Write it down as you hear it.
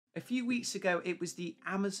A few weeks ago, it was the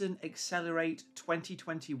Amazon Accelerate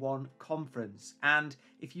 2021 conference. And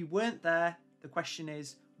if you weren't there, the question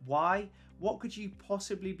is, why? What could you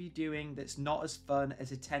possibly be doing that's not as fun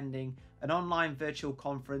as attending an online virtual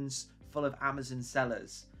conference full of Amazon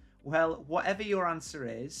sellers? Well, whatever your answer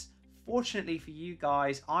is, fortunately for you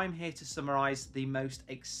guys, I'm here to summarize the most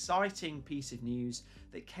exciting piece of news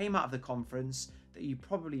that came out of the conference that you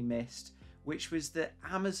probably missed, which was that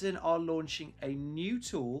Amazon are launching a new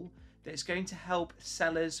tool that's going to help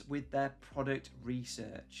sellers with their product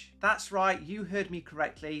research. That's right, you heard me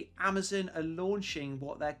correctly. Amazon are launching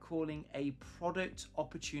what they're calling a Product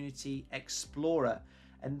Opportunity Explorer,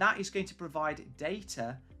 and that is going to provide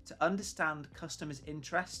data to understand customers'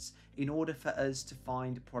 interests in order for us to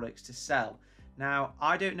find products to sell. Now,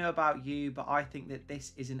 I don't know about you, but I think that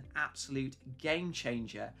this is an absolute game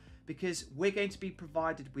changer, because we're going to be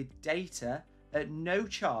provided with data at no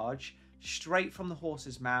charge straight from the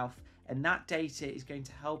horse's mouth, and that data is going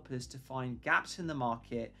to help us to find gaps in the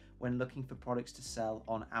market when looking for products to sell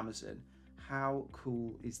on Amazon. How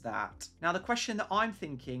cool is that? Now, the question that I'm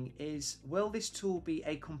thinking is, will this tool be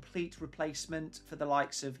a complete replacement for the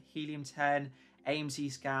likes of Helium 10,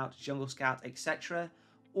 AMZ Scout, Jungle Scout, etc.,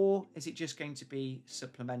 or is it just going to be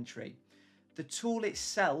supplementary? The tool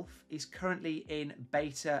itself is currently in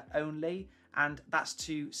beta only, and that's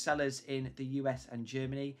to sellers in the US and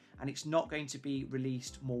Germany, and it's not going to be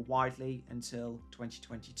released more widely until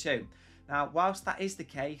 2022. Now, whilst that is the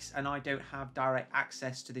case, and I don't have direct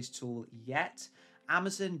access to this tool yet,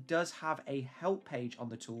 Amazon does have a help page on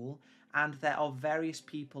the tool, and there are various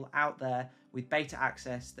people out there with beta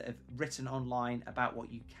access that have written online about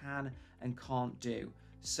what you can and can't do.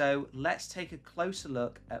 So let's take a closer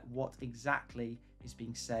look at what exactly is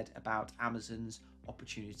being said about Amazon's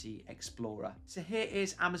Opportunity Explorer. So here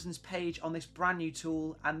is Amazon's page on this brand new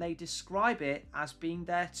tool, and they describe it as being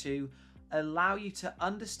there to allow you to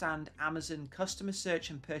understand Amazon customer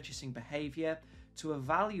search and purchasing behavior, to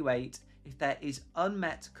evaluate if there is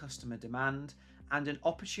unmet customer demand and an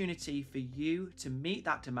opportunity for you to meet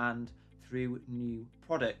that demand through new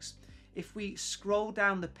products. If we scroll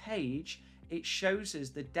down the page, it shows us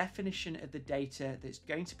the definition of the data that's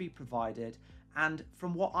going to be provided, and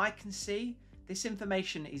from what I can see, this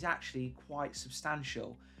information is actually quite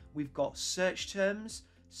substantial. We've got search terms,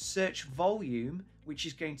 search volume, which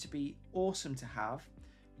is going to be awesome to have,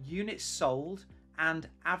 units sold, and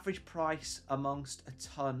average price amongst a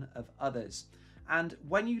ton of others. And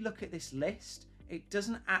when you look at this list, it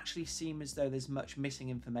doesn't actually seem as though there's much missing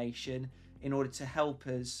information in order to help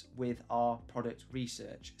us with our product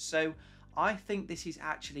research. So I think this is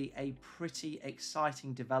actually a pretty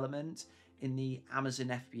exciting development in the Amazon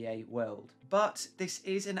FBA world. But this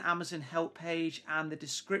is an Amazon help page, and the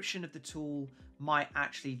description of the tool might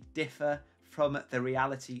actually differ from the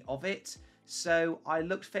reality of it. So I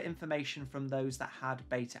looked for information from those that had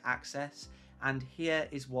beta access, and here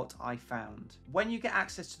is what I found. When you get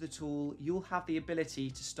access to the tool, you'll have the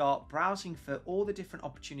ability to start browsing for all the different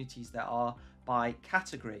opportunities there are by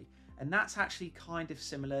category. And that's actually kind of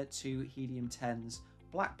similar to Helium 10's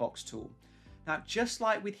black box tool. Now, just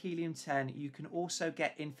like with Helium 10, you can also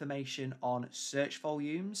get information on search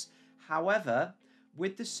volumes. However,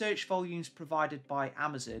 with the search volumes provided by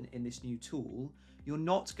Amazon in this new tool, you're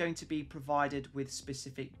not going to be provided with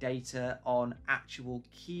specific data on actual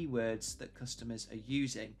keywords that customers are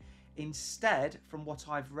using. Instead, from what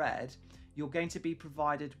I've read, you're going to be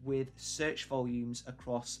provided with search volumes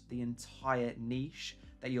across the entire niche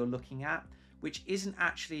that you're looking at, which isn't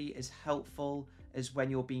actually as helpful as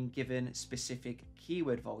when you're being given specific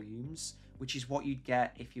keyword volumes, which is what you'd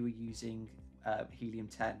get if you were using Helium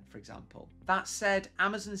 10, for example. That said,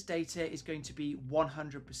 Amazon's data is going to be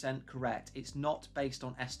 100% correct. It's not based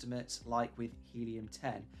on estimates like with Helium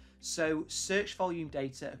 10. So search volume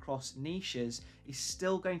data across niches is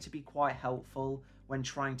still going to be quite helpful when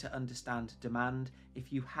trying to understand demand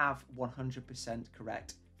if you have 100%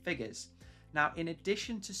 correct figures. Now, in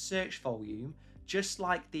addition to search volume, just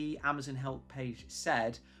like the Amazon help page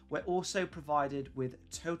said, we're also provided with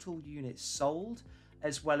total units sold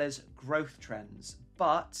as well as growth trends.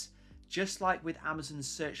 But just like with Amazon's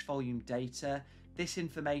search volume data, this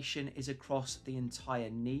information is across the entire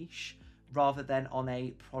niche rather than on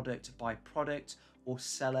a product by product or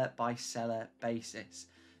seller by seller basis.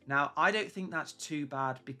 Now, I don't think that's too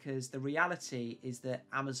bad, because the reality is that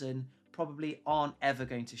Amazon probably aren't ever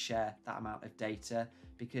going to share that amount of data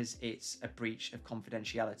because it's a breach of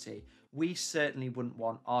confidentiality. We certainly wouldn't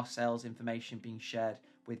want our sales information being shared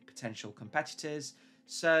with potential competitors.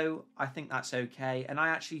 So I think that's okay. And I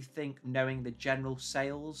actually think knowing the general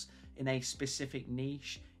sales in a specific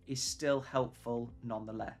niche is still helpful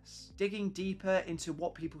nonetheless. Digging deeper into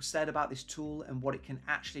what people said about this tool and what it can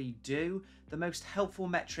actually do, the most helpful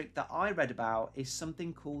metric that I read about is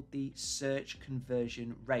something called the search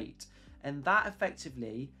conversion rate. And that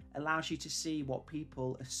effectively allows you to see what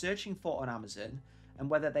people are searching for on Amazon and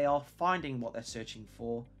whether they are finding what they're searching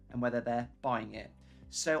for and whether they're buying it.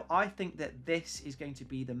 So I think that this is going to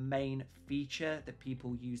be the main feature that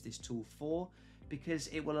people use this tool for, because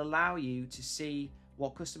it will allow you to see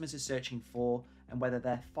what customers are searching for and whether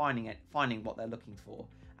they're finding what they're looking for.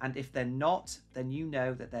 And if they're not, then you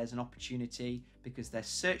know that there's an opportunity because there's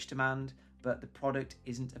search demand, but the product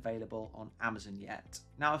isn't available on Amazon yet.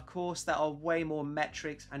 Now, of course, there are way more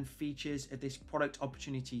metrics and features of this product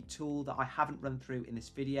opportunity tool that I haven't run through in this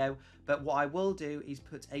video, but what I will do is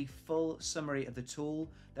put a full summary of the tool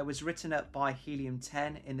that was written up by Helium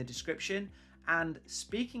 10 in the description. And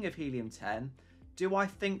speaking of Helium 10, do I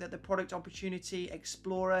think that the Product Opportunity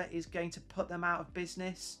Explorer is going to put them out of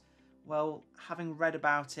business? Well, having read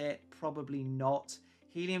about it, probably not.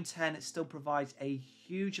 Helium 10 still provides a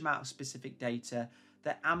huge amount of specific data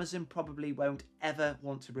that Amazon probably won't ever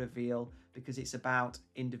want to reveal because it's about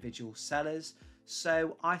individual sellers.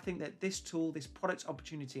 So I think that this tool, this Product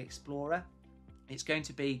Opportunity Explorer, it's going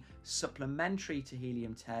to be supplementary to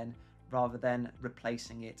Helium 10 rather than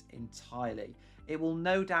replacing it entirely. It will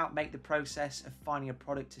no doubt make the process of finding a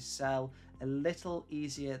product to sell a little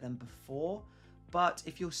easier than before. But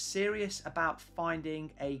if you're serious about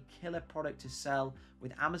finding a killer product to sell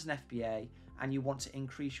with Amazon FBA and you want to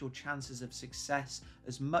increase your chances of success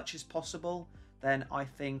as much as possible, then I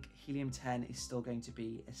think Helium 10 is still going to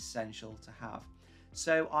be essential to have.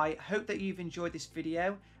 So I hope that you've enjoyed this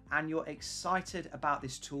video and you're excited about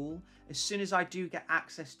this tool. As soon as I do get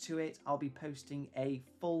access to it, I'll be posting a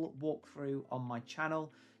full walkthrough on my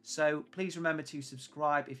channel. So please remember to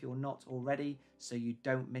subscribe if you're not already so you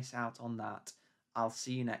don't miss out on that. I'll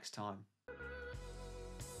see you next time.